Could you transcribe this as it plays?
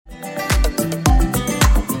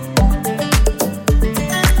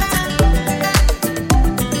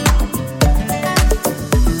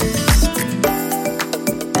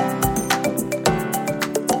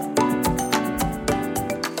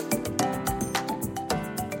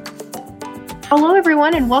Hello,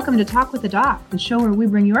 everyone, and welcome to Talk with the Doc, the show where we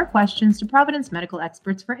bring your questions to Providence medical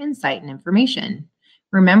experts for insight and information.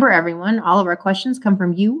 Remember, everyone, all of our questions come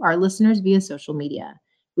from you, our listeners, via social media.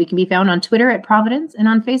 We can be found on Twitter at Providence and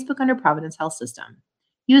on Facebook under Providence Health System.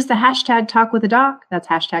 Use the hashtag Talk with the Doc, that's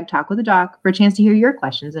hashtag Talk with the Doc, for a chance to hear your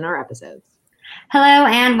questions in our episodes. Hello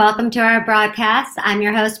and welcome to our broadcast. I'm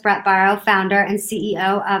your host, Brette Borow, founder and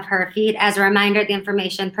CEO of HerFeed. As a reminder, the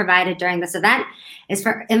information provided during this event is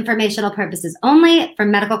for informational purposes only. For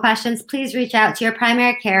medical questions, please reach out to your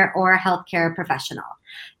primary care or healthcare professional.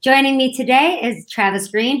 Joining me today is Travis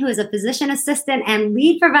Green, who is a physician assistant and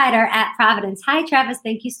lead provider at Providence. Hi, Travis.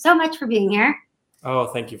 Thank you so much for being here. Oh,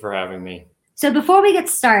 thank you for having me. So before we get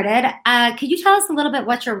started, could you tell us a little bit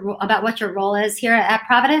about what your role is here at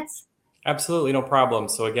Providence? Absolutely, no problem.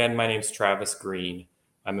 So again, my name's Travis Green.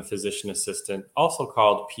 I'm a physician assistant, also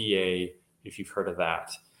called PA, if you've heard of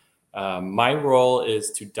that. My role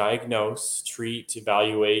is to diagnose, treat,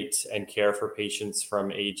 evaluate, and care for patients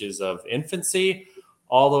from ages of infancy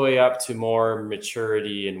all the way up to more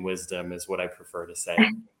maturity and wisdom is what I prefer to say.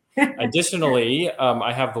 Additionally,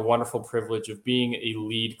 I have the wonderful privilege of being a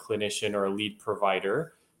lead clinician or a lead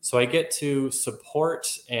provider. So I get to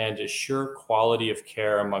support and assure quality of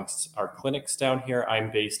care amongst our clinics down here. I'm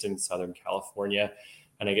based in Southern California,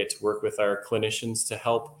 and I get to work with our clinicians to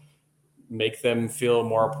help make them feel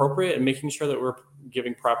more appropriate and making sure that we're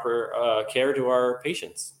giving proper care to our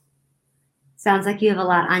patients. Sounds like you have a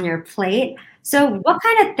lot on your plate. So what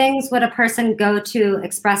kind of things would a person go to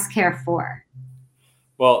ExpressCare for?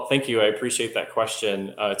 Well, thank you. I appreciate that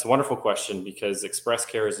question. It's a wonderful question because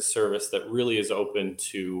ExpressCare is a service that really is open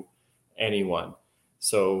to anyone.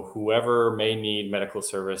 So whoever may need medical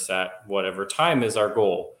service at whatever time is our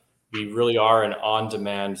goal. We really are an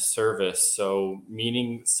on-demand service, so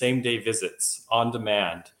meaning same-day visits on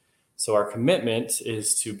demand. So our commitment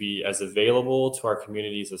is to be as available to our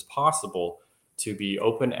communities as possible, to be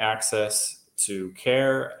open access to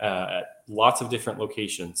care at lots of different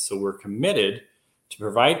locations. So we're committed to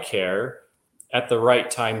provide care at the right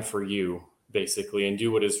time for you, basically, and do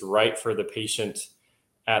what is right for the patient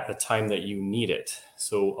at the time that you need it.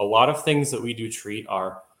 So a lot of things that we do treat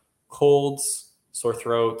are colds, sore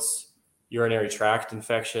throats, urinary tract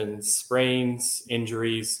infections, sprains,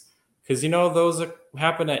 injuries, because, those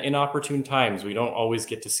happen at inopportune times. We don't always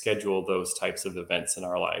get to schedule those types of events in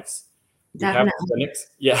our lives. Definitely.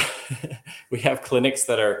 We have clinics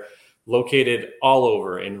that are located all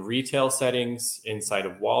over in retail settings, inside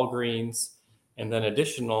of Walgreens. And then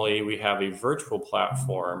additionally, we have a virtual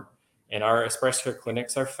platform, and our ExpressCare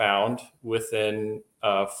clinics are found within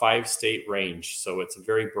a 5-state range. So it's a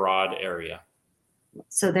very broad area.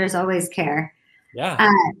 So there's always care. Yeah.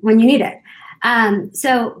 When you need it.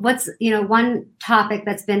 So what's, one topic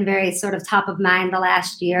that's been very sort of top of mind the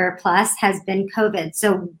last year plus has been COVID.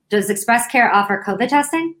 So does ExpressCare offer COVID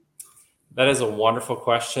testing? That is a wonderful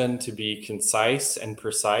question. To be concise and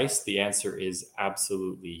precise, the answer is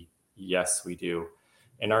absolutely yes, we do.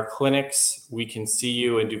 In our clinics, we can see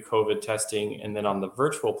you and do COVID testing. And then on the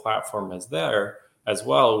virtual platform as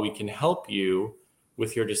well, we can help you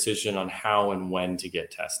with your decision on how and when to get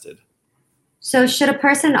tested. So should a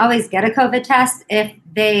person always get a COVID test if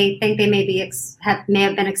they think they may have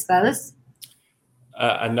been exposed?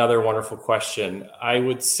 Another wonderful question. I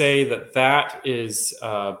would say that is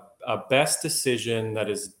a best decision that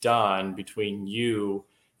is done between you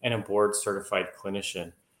and a board certified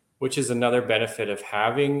clinician, which is another benefit of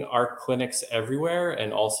having our clinics everywhere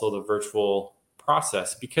and also the virtual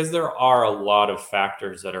process, because there are a lot of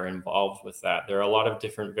factors that are involved with that. There are a lot of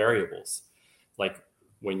different variables, like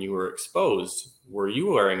when you were exposed, were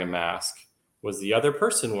you wearing a mask? Was the other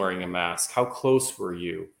person wearing a mask? How close were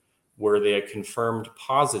you? Were they a confirmed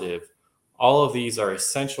positive? All of these are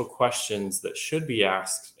essential questions that should be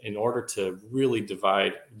asked in order to really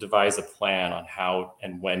devise a plan on how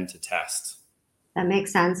and when to test. That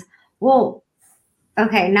makes sense. Well,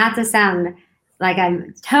 okay, not to sound like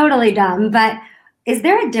I'm totally dumb, but is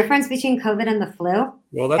there a difference between COVID and the flu?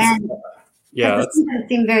 Well, that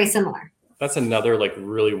seem very similar. That's another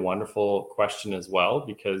really wonderful question as well,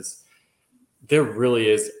 because there really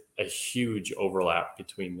is a huge overlap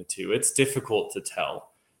between the two. It's difficult to tell.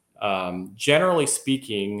 Generally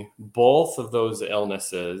speaking, both of those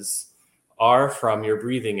illnesses are from your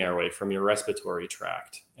breathing airway, from your respiratory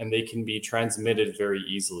tract, and they can be transmitted very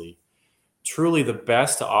easily. Truly, the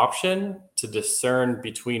best option to discern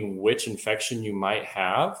between which infection you might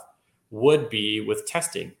have would be with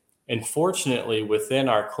testing. And fortunately, within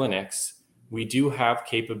our clinics, we do have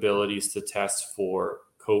capabilities to test for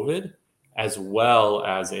COVID as well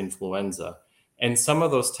as influenza. And some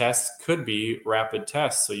of those tests could be rapid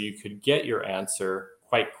tests, so you could get your answer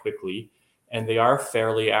quite quickly, and they are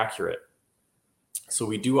fairly accurate. So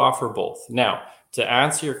we do offer both. Now, to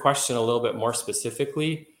answer your question a little bit more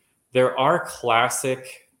specifically, there are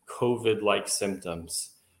classic COVID-like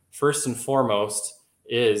symptoms. First and foremost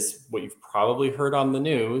is what you've probably heard on the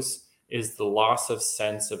news is the loss of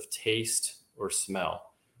sense of taste or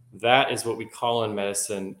smell. That is what we call in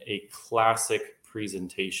medicine a classic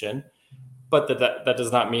presentation. But that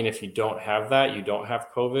does not mean if you don't have that, you don't have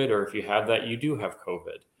COVID, or if you have that, you do have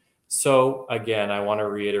COVID. So again, I want to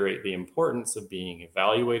reiterate the importance of being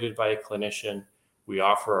evaluated by a clinician. We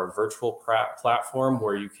offer our virtual platform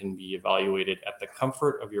where you can be evaluated at the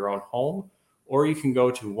comfort of your own home, or you can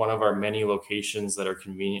go to one of our many locations that are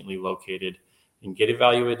conveniently located and get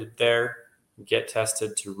evaluated there, get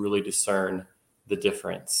tested to really discern the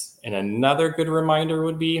difference. And another good reminder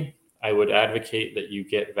would be, I would advocate that you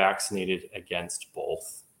get vaccinated against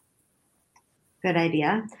both. Good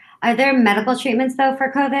idea. Are there medical treatments though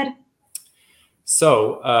for COVID?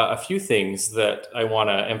 So a few things that I want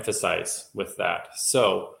to emphasize with that.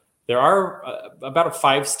 So there are about a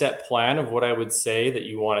 5-step plan of what I would say that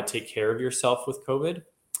you want to take care of yourself with COVID,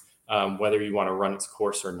 whether you want to run its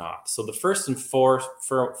course or not. So the first and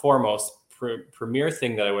foremost premier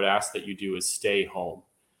thing that I would ask that you do is stay home.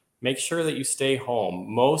 Make sure that you stay home.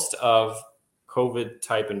 Most of COVID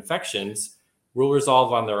type infections will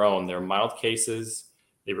resolve on their own. They're mild cases,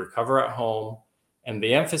 they recover at home. And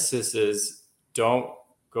the emphasis is don't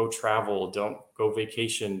go travel, don't go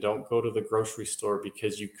vacation, don't go to the grocery store,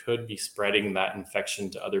 because you could be spreading that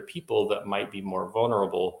infection to other people that might be more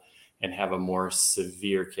vulnerable and have a more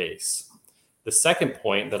severe case. The second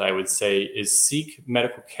point that I would say is seek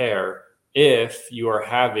medical care if you are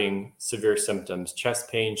having severe symptoms, chest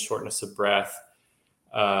pain, shortness of breath,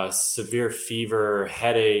 severe fever,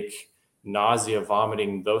 headache, nausea,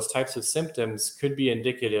 vomiting. Those types of symptoms could be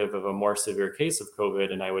indicative of a more severe case of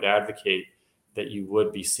COVID, and I would advocate that you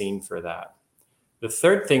would be seen for that. The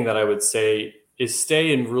third thing that I would say is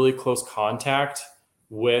stay in really close contact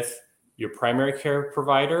with your primary care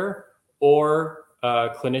provider or a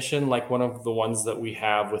clinician like one of the ones that we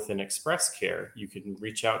have within ExpressCare. You can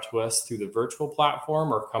reach out to us through the virtual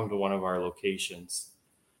platform or come to one of our locations.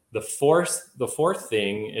 The fourth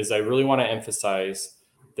thing is I really want to emphasize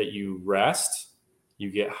that you rest,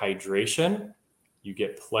 you get hydration, you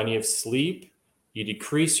get plenty of sleep, you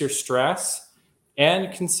decrease your stress,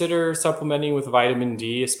 and consider supplementing with vitamin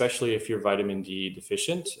D, especially if you're vitamin D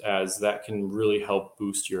deficient, as that can really help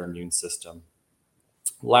boost your immune system.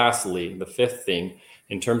 Lastly, the fifth thing,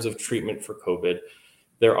 in terms of treatment for COVID,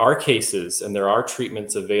 there are cases and there are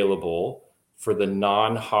treatments available for the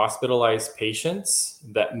non-hospitalized patients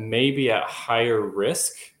that may be at higher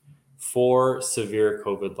risk for severe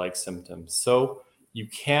COVID-like symptoms. So you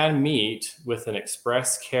can meet with an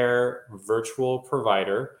ExpressCare virtual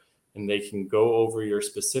provider, and they can go over your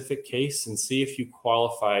specific case and see if you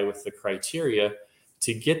qualify with the criteria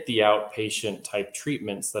to get the outpatient type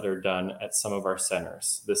treatments that are done at some of our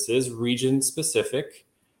centers. This is region specific.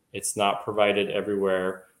 It's not provided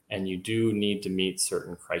everywhere, and you do need to meet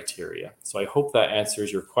certain criteria. So I hope that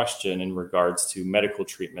answers your question in regards to medical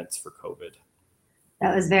treatments for COVID.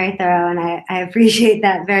 That was very thorough, and I appreciate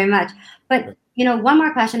that very much. But, one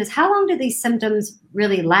more question is, how long do these symptoms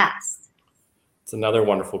really last? It's another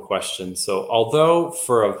wonderful question. So although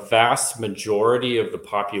for a vast majority of the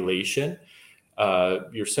population,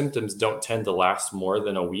 your symptoms don't tend to last more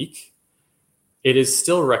than a week, it is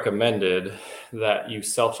still recommended that you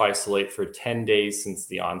self-isolate for 10 days since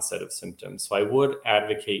the onset of symptoms. So I would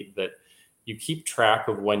advocate that you keep track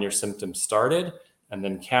of when your symptoms started and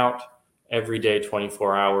then count every day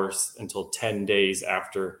 24 hours until 10 days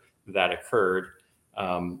after that occurred.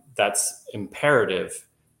 That's imperative.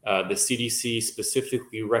 The CDC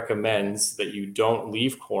specifically recommends that you don't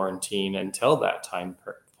leave quarantine until that time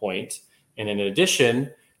point. And in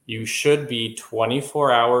addition, you should be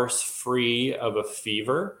 24 hours free of a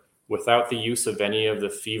fever without the use of any of the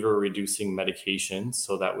fever-reducing medications.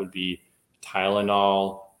 So that would be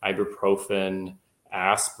Tylenol, ibuprofen,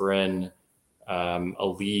 aspirin,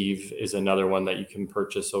 Aleve is another one that you can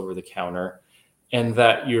purchase over the counter, and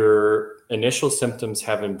that your initial symptoms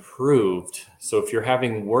have improved. So if you're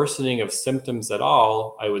having worsening of symptoms at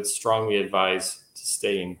all, I would strongly advise to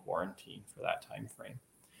stay in quarantine for that time frame.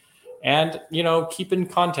 And, keep in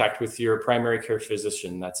contact with your primary care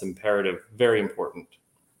physician. That's imperative, very important.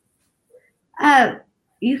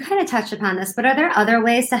 You kind of touched upon this, but are there other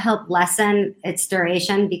ways to help lessen its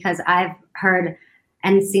duration? Because I've heard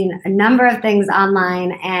and seen a number of things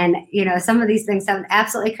online, and some of these things sound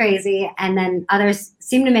absolutely crazy, and then others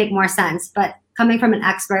seem to make more sense. But coming from an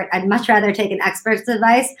expert, I'd much rather take an expert's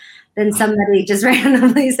advice than somebody just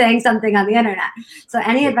randomly saying something on the internet. So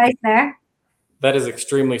any advice there? That is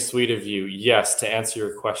extremely sweet of you. Yes, to answer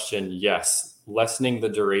your question, yes. Lessening the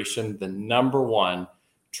duration, the number one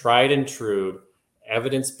tried and true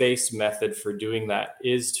evidence-based method for doing that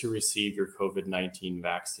is to receive your COVID-19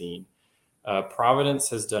 vaccine. Providence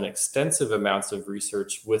has done extensive amounts of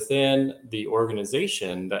research within the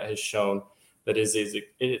organization that has shown that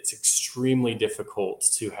it's extremely difficult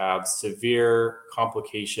to have severe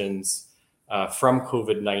complications from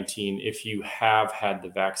COVID-19 if you have had the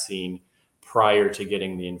vaccine prior to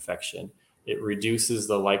getting the infection. It reduces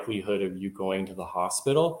the likelihood of you going to the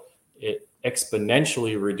hospital. It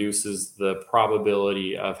exponentially reduces the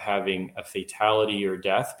probability of having a fatality or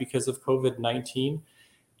death because of COVID-19.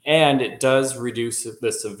 And it does reduce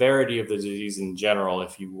the severity of the disease in general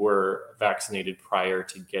if you were vaccinated prior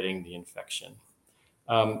to getting the infection.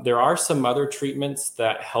 There are some other treatments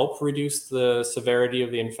that help reduce the severity of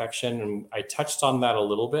the infection, and I touched on that a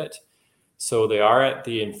little bit. So they are at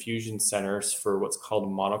the infusion centers for what's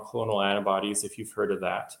called monoclonal antibodies, if you've heard of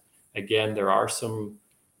that. Again, there are some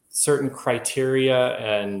certain criteria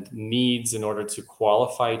and needs in order to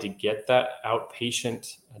qualify to get that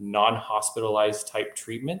outpatient, non-hospitalized type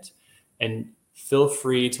treatment. And feel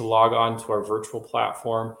free to log on to our virtual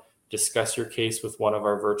platform, discuss your case with one of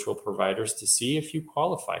our virtual providers to see if you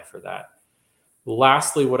qualify for that.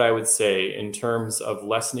 Lastly, what I would say in terms of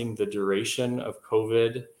lessening the duration of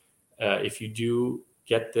COVID, if you do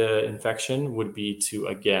get the infection, would be to,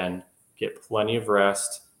 again, get plenty of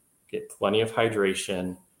rest, get plenty of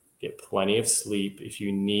hydration, get plenty of sleep. If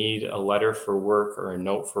you need a letter for work or a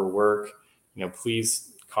note for work,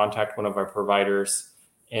 please contact one of our providers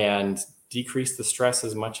and decrease the stress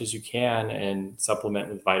as much as you can and supplement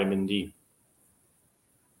with vitamin D.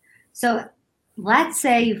 So let's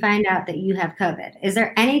say you find out that you have COVID. Is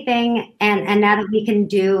there anything, and now that we can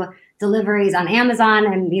do deliveries on Amazon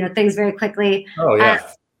and things very quickly. Oh yeah.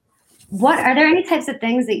 Are there any types of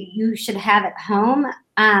things that you should have at home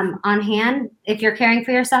on hand if you're caring for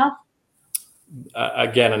yourself?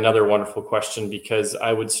 Again, another wonderful question, because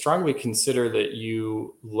I would strongly consider that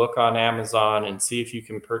you look on Amazon and see if you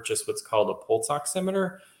can purchase what's called a pulse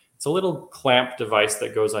oximeter. It's a little clamp device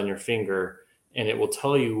that goes on your finger, and it will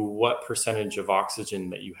tell you what percentage of oxygen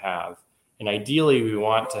that you have. And ideally, we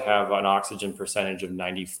want to have an oxygen percentage of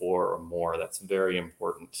 94 or more. That's very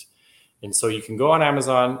important. And so you can go on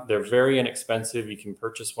Amazon. They're very inexpensive. You can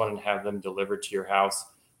purchase one and have them delivered to your house.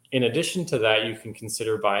 In addition to that, you can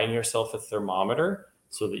consider buying yourself a thermometer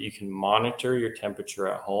so that you can monitor your temperature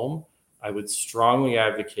at home. I would strongly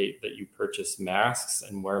advocate that you purchase masks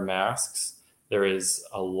and wear masks. There is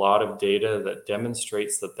a lot of data that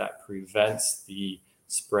demonstrates that prevents the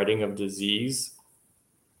spreading of disease.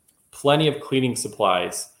 Plenty of cleaning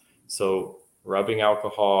supplies. So rubbing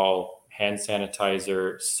alcohol, hand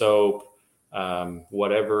sanitizer, soap,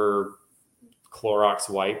 whatever Clorox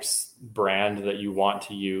wipes brand that you want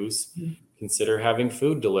to use. Consider having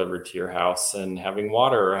food delivered to your house and having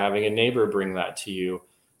water, or having a neighbor bring that to you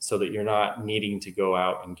so that you're not needing to go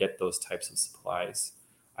out and get those types of supplies.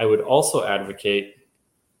 I would also advocate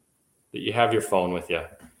that you have your phone with you.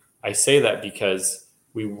 I say that because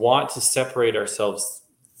we want to separate ourselves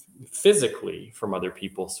physically from other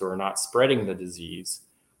people so we're not spreading the disease,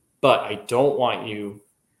 but I don't want you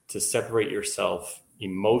to separate yourself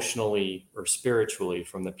emotionally or spiritually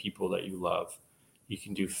from the people that you love. You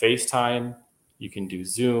can do FaceTime, you can do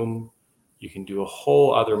Zoom, you can do a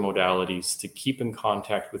whole other modalities to keep in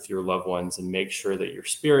contact with your loved ones and make sure that your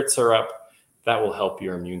spirits are up. That will help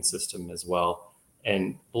your immune system as well.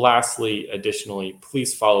 And lastly, additionally,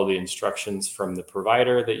 please follow the instructions from the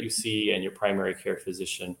provider that you see and your primary care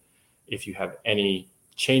physician. If you have any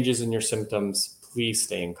changes in your symptoms, please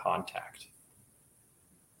stay in contact.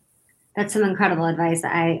 That's some incredible advice.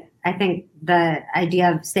 I think the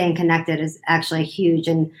idea of staying connected is actually huge.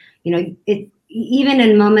 And, even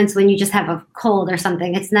in moments when you just have a cold or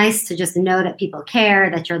something, it's nice to just know that people care,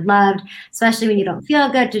 that you're loved, especially when you don't feel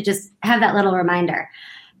good, to just have that little reminder.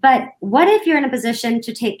 But what if you're in a position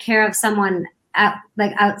to take care of someone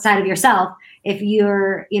outside of yourself? If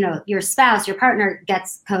your spouse, your partner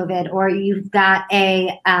gets COVID, or you've got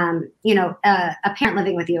a parent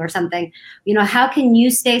living with you or something, how can you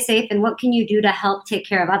stay safe, and what can you do to help take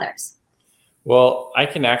care of others? Well, I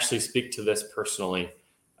can actually speak to this personally.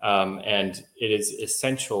 And it is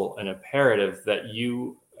essential and imperative that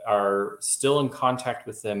you are still in contact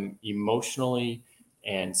with them emotionally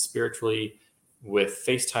and spiritually with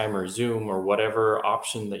FaceTime or Zoom or whatever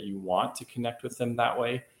option that you want to connect with them that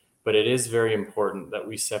way. but it is very important that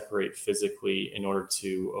we separate physically in order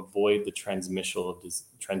to avoid the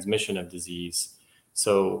transmission of disease.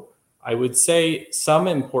 So I would say some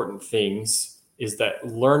important things is that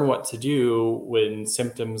learn what to do when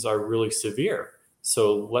symptoms are really severe.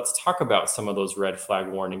 So let's talk about some of those red flag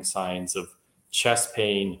warning signs of chest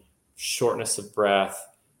pain, shortness of breath,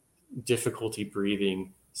 difficulty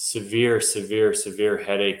breathing, severe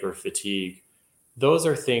headache or fatigue. Those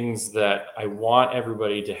are things that I want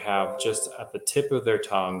everybody to have just at the tip of their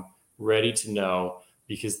tongue, ready to know,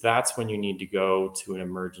 because that's when you need to go to an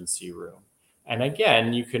emergency room. And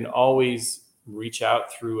again, you can always reach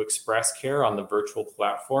out through ExpressCare on the virtual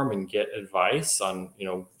platform and get advice on,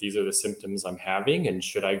 these are the symptoms I'm having, and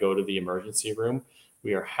should I go to the emergency room?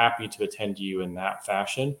 We are happy to attend to you in that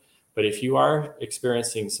fashion. But if you are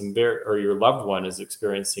experiencing or your loved one is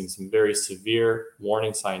experiencing some very severe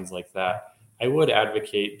warning signs like that, I would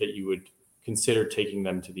advocate that you would consider taking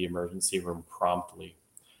them to the emergency room promptly.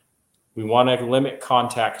 We want to limit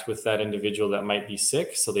contact with that individual that might be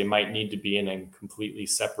sick, so they might need to be in a completely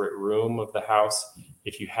separate room of the house.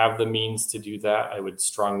 If you have the means to do that, I would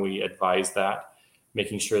strongly advise that,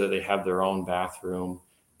 making sure that they have their own bathroom,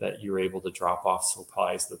 that you're able to drop off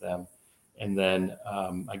supplies to them. And then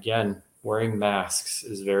again, wearing masks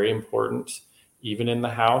is very important. Even in the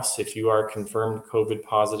house, if you are confirmed COVID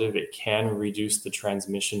positive, it can reduce the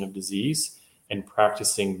transmission of disease, and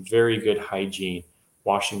practicing very good hygiene,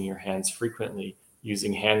 washing your hands frequently,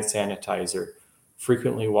 using hand sanitizer,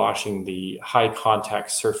 frequently washing the high contact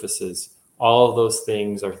surfaces. All of those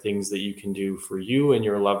things are things that you can do for you and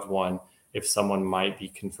your loved one if someone might be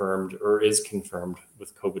confirmed or is confirmed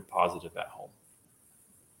with COVID positive at home.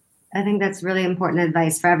 I think that's really important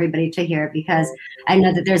advice for everybody to hear, because I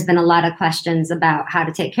know that there's been a lot of questions about how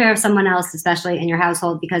to take care of someone else, especially in your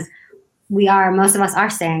household, because most of us are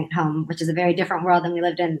staying at home, which is a very different world than we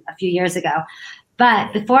lived in a few years ago.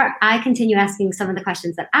 But before I continue asking some of the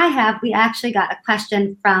questions that I have, we actually got a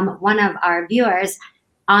question from one of our viewers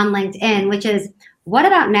on LinkedIn, which is, what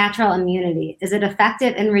about natural immunity? Is it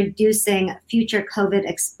effective in reducing future COVID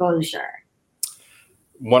exposure?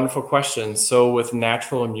 Wonderful question. So with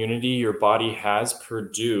natural immunity, your body has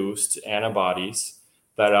produced antibodies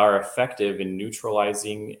that are effective in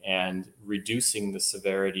neutralizing and reducing the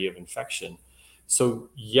severity of infection. So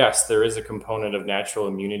yes, there is a component of natural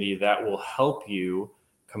immunity that will help you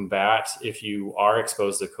combat, if you are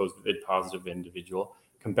exposed to a COVID positive individual,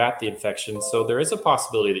 combat the infection. So there is a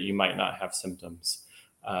possibility that you might not have symptoms.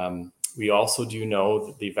 We also do know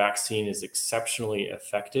that the vaccine is exceptionally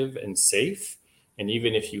effective and safe. And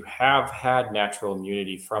even if you have had natural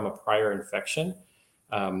immunity from a prior infection,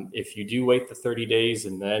 if you do wait the 30 days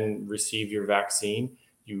and then receive your vaccine,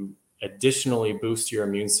 you additionally boost your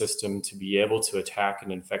immune system to be able to attack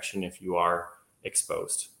an infection if you are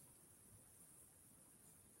exposed.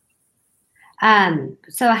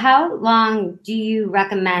 So how long do you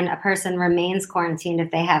recommend a person remains quarantined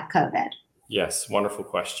if they have COVID? Yes, wonderful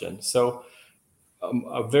question. So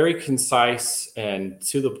a very concise and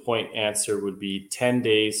to the point answer would be 10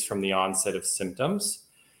 days from the onset of symptoms.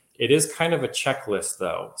 It is kind of a checklist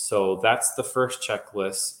though. So that's the first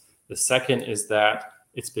checklist. The second is that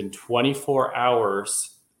it's been 24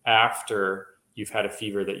 hours after you've had a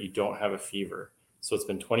fever that you don't have a fever. So it's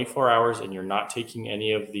been 24 hours and you're not taking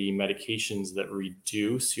any of the medications that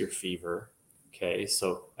reduce your fever. Okay,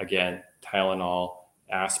 so again, Tylenol,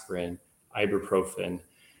 aspirin, ibuprofen,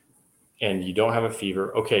 and you don't have a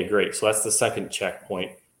fever. Okay, great. So that's the second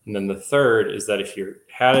checkpoint. And then the third is that if you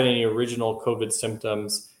had any original COVID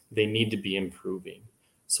symptoms, they need to be improving.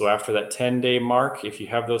 So after that 10-day mark, if you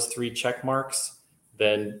have those 3 check marks,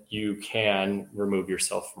 then you can remove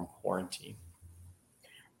yourself from quarantine.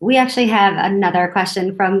 We actually have another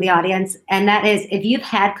question from the audience, and that is, if you've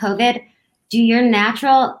had COVID, do your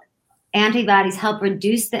natural antibodies help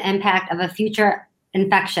reduce the impact of a future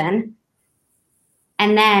infection?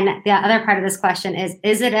 And then the other part of this question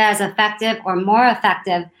is it as effective or more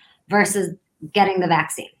effective versus getting the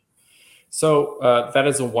vaccine? So that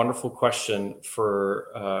is a wonderful question.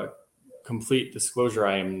 For complete disclosure,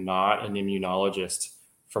 I am not an immunologist.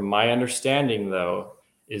 From my understanding, though,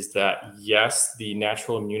 is that yes, the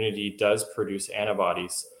natural immunity does produce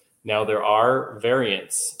antibodies. Now, there are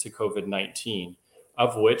variants to COVID-19,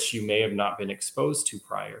 of which you may have not been exposed to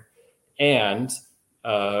prior. And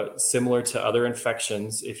similar to other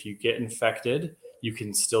infections, if you get infected, you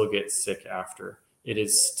can still get sick after. It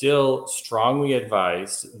is still strongly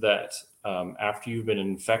advised that after you've been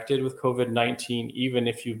infected with COVID-19, even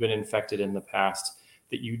if you've been infected in the past,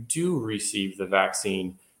 that you do receive the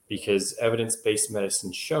vaccine, because evidence-based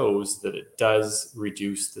medicine shows that it does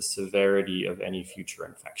reduce the severity of any future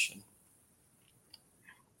infection.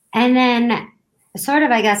 And then sort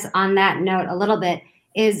of, I guess, on that note a little bit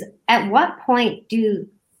is, at what point do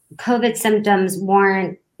COVID symptoms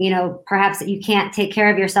warrant, perhaps that you can't take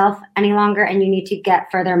care of yourself any longer and you need to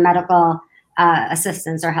get further medical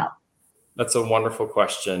assistance or help? That's a wonderful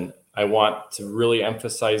question. I want to really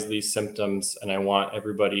emphasize these symptoms, and I want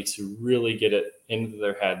everybody to really get it into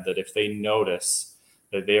their head that if they notice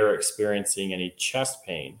that they are experiencing any chest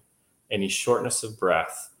pain, any shortness of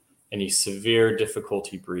breath, any severe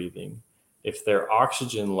difficulty breathing, if their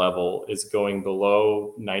oxygen level is going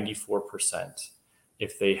below 94%,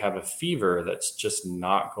 if they have a fever that's just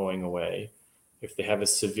not going away, if they have a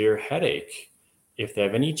severe headache, if they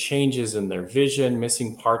have any changes in their vision,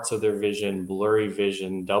 missing parts of their vision, blurry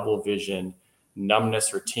vision, double vision,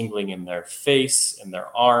 numbness or tingling in their face and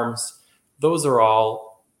their arms, those are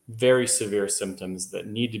all very severe symptoms that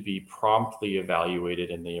need to be promptly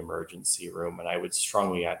evaluated in the emergency room. And I would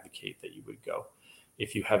strongly advocate that you would go.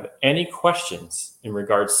 If you have any questions in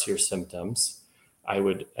regards to your symptoms, I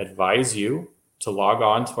would advise you to log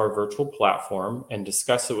on to our virtual platform and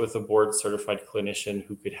discuss it with a board certified clinician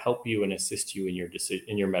who could help you and assist you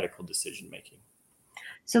in your medical decision making.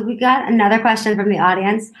 So we got another question from the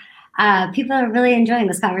audience. People are really enjoying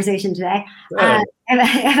this conversation today.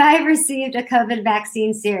 If I received a COVID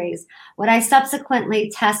vaccine series, would I subsequently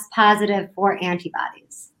test positive for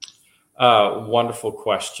antibodies? Wonderful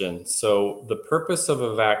question. So the purpose of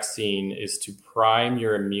a vaccine is to prime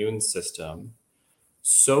your immune system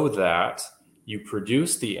so that you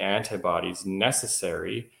produce the antibodies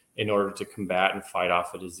necessary in order to combat and fight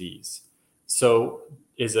off a disease. So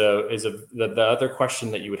the other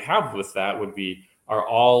question that you would have with that would be, are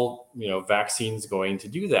all vaccines going to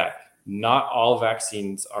do that? Not all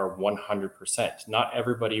vaccines are 100%. Not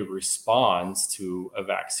everybody responds to a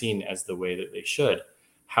vaccine as the way that they should.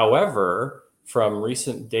 However, from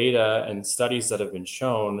recent data and studies that have been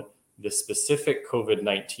shown, the specific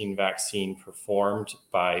COVID-19 vaccine performed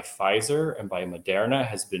by Pfizer and by Moderna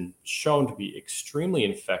has been shown to be extremely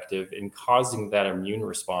effective in causing that immune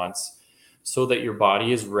response so that your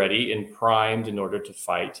body is ready and primed in order to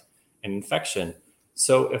fight an infection.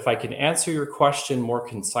 So if I can answer your question more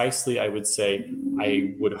concisely, I would say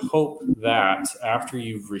I would hope that after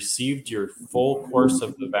you've received your full course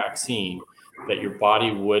of the vaccine, that your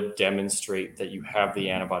body would demonstrate that you have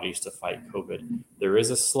the antibodies to fight COVID. There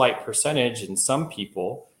is a slight percentage in some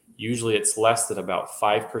people, usually it's less than about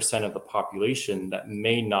 5% of the population, that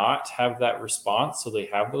may not have that response, so they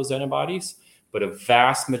have those antibodies. But a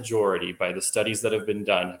vast majority, by the studies that have been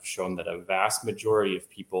done, have shown that a vast majority of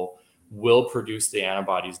people will produce the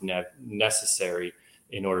antibodies necessary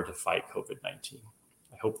in order to fight COVID-19.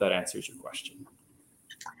 I hope that answers your question.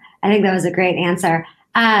 I think that was a great answer.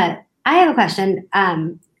 I have a question.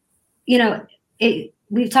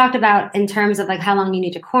 We've talked about in terms of like how long you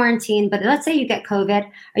need to quarantine, but let's say you get COVID.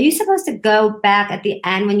 Are you supposed to go back at the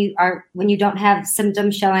end when you don't have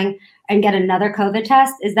symptoms showing and get another COVID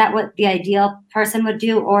test? Is that what the ideal person would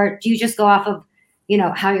do? Or do you just go off of,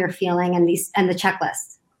 how you're feeling and the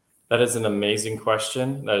checklist? That is an amazing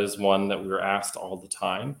question. That is one that we're asked all the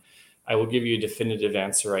time. I will give you a definitive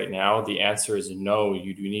answer right now. The answer is no,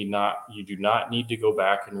 you do not need to go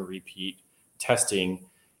back and repeat testing,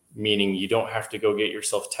 meaning you don't have to go get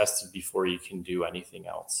yourself tested before you can do anything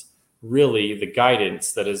else. Really, the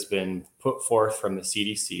guidance that has been put forth from the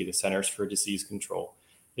CDC, the Centers for Disease Control,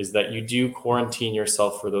 is that you do quarantine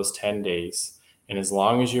yourself for those 10 days. And as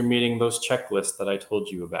long as you're meeting those checklists that I told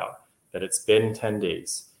you about, that it's been 10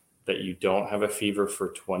 days, that you don't have a fever for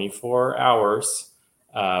 24 hours,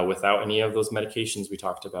 without any of those medications we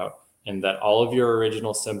talked about, and that all of your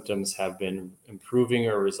original symptoms have been improving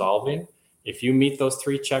or resolving. If you meet those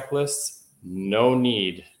 3 checklists, no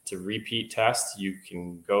need to repeat tests. You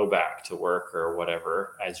can go back to work or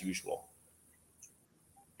whatever as usual.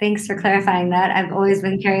 Thanks for clarifying that. I've always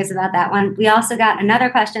been curious about that one. We also got another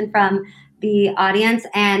question from the audience,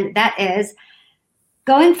 and that is,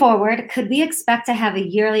 going forward, could we expect to have a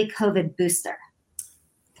yearly COVID booster?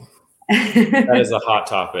 That is a hot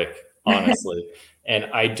topic, honestly. And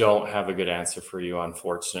I don't have a good answer for you,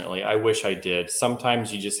 unfortunately. I wish I did.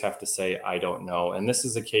 Sometimes you just have to say, I don't know. And this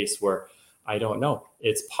is a case where I don't know.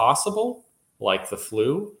 It's possible, like the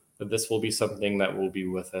flu, that this will be something that will be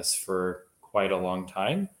with us for quite a long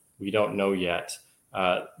time. We don't know yet.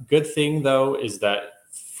 Good thing, though, is that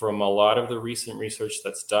from a lot of the recent research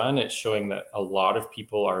that's done, it's showing that a lot of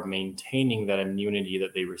people are maintaining that immunity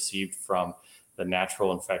that they received from the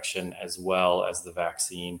natural infection as well as the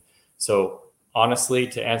vaccine. So honestly,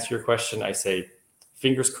 to answer your question, I say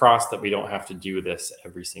fingers crossed that we don't have to do this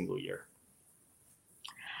every single year.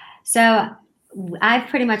 So I've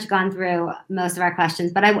pretty much gone through most of our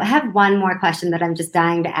questions, but I have one more question that I'm just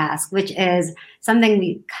dying to ask, which is something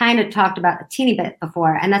we kind of talked about a teeny bit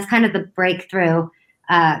before, and that's kind of the breakthrough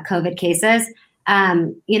COVID cases.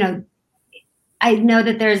 I know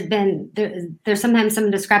that there's sometimes some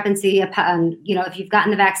discrepancy upon, if you've gotten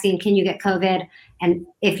the vaccine, can you get COVID? And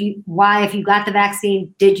if you got the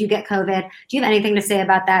vaccine, did you get COVID? Do you have anything to say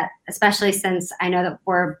about that, especially since I know that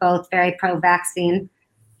we're both very pro-vaccine?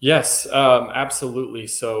 Yes, absolutely.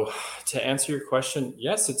 So to answer your question,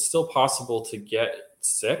 yes, it's still possible to get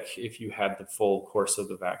sick if you had the full course of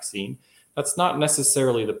the vaccine. That's not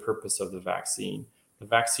necessarily the purpose of the vaccine. The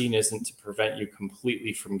vaccine isn't to prevent you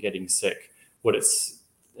completely from getting sick. What its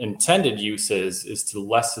intended use is to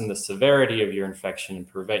lessen the severity of your infection and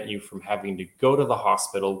prevent you from having to go to the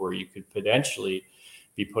hospital where you could potentially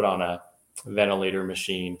be put on a ventilator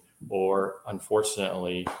machine or,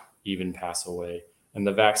 unfortunately, even pass away. And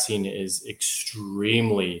the vaccine is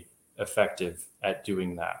extremely effective at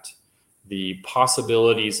doing that. The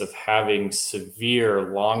possibilities of having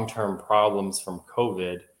severe long-term problems from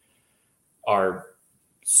COVID are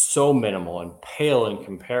so minimal and pale in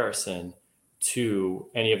comparison to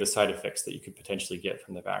any of the side effects that you could potentially get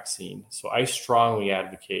from the vaccine. So I strongly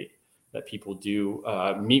advocate that people do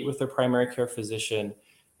meet with their primary care physician,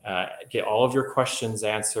 get all of your questions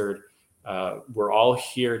answered. We're all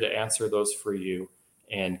here to answer those for you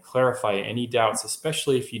and clarify any doubts,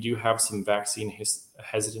 especially if you do have some vaccine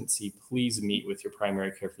hesitancy. Please meet with your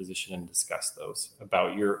primary care physician and discuss those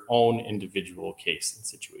about your own individual case and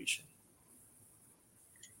situation.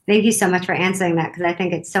 Thank you so much for answering that, because I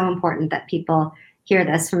think it's so important that people hear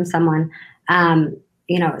this from someone,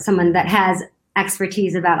 someone that has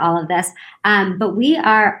expertise about all of this. But we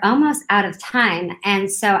are almost out of time.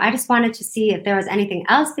 And so I just wanted to see if there was anything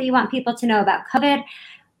else that you want people to know about COVID,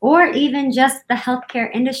 or even just the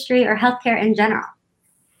healthcare industry or healthcare in general.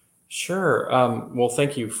 Sure. Well,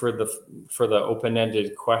 thank you for the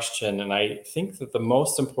open-ended question. And I think that the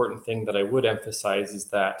most important thing that I would emphasize is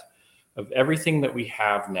that of everything that we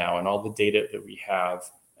have now and all the data that we have,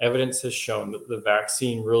 evidence has shown that the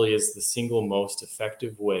vaccine really is the single most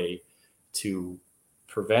effective way to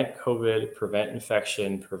prevent COVID, prevent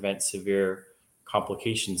infection, prevent severe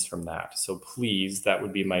complications from that. So please, that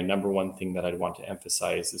would be my number one thing that I'd want to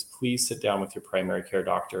emphasize is please sit down with your primary care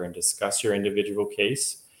doctor and discuss your individual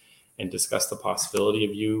case and discuss the possibility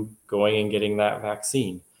of you going and getting that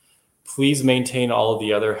vaccine. Please maintain all of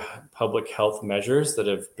the other public health measures that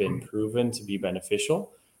have been proven to be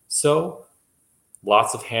beneficial. So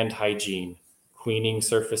lots of hand hygiene, cleaning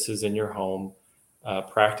surfaces in your home,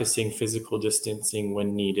 practicing physical distancing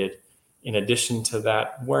when needed. In addition to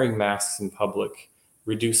that, wearing masks in public,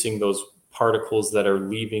 reducing those particles that are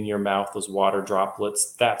leaving your mouth, those water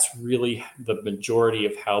droplets. That's really the majority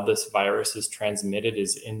of how this virus is transmitted,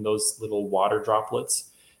 is in those little water droplets.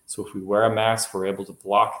 So if we wear a mask, we're able to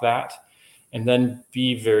block that. And then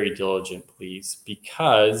be very diligent, please,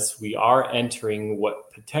 because we are entering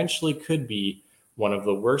what potentially could be one of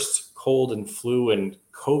the worst cold and flu and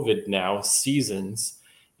COVID now seasons.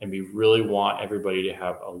 And we really want everybody to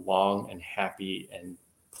have a long and happy and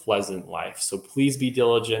pleasant life. So please be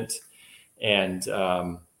diligent. And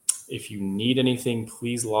if you need anything,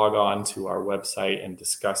 please log on to our website and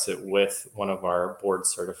discuss it with one of our board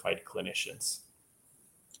certified clinicians.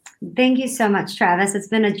 Thank you so much, Travis. It's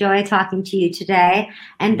been a joy talking to you today.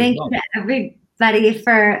 And thank you to everybody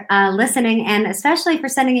for listening, and especially for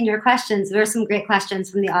sending in your questions. There are some great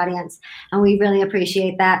questions from the audience, and we really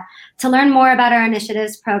appreciate that. To learn more about our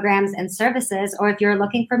initiatives, programs, and services, or if you're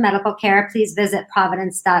looking for medical care, please visit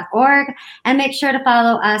providence.org and make sure to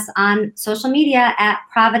follow us on social media at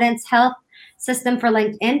Providence Health System for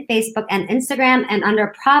LinkedIn, Facebook, and Instagram, and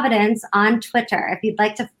under Providence on Twitter. If you'd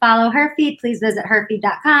like to follow HerFeed, please visit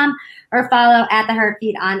herfeed.com or follow at the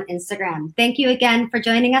HerFeed on Instagram. Thank you again for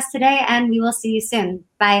joining us today, and we will see you soon.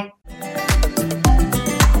 Bye.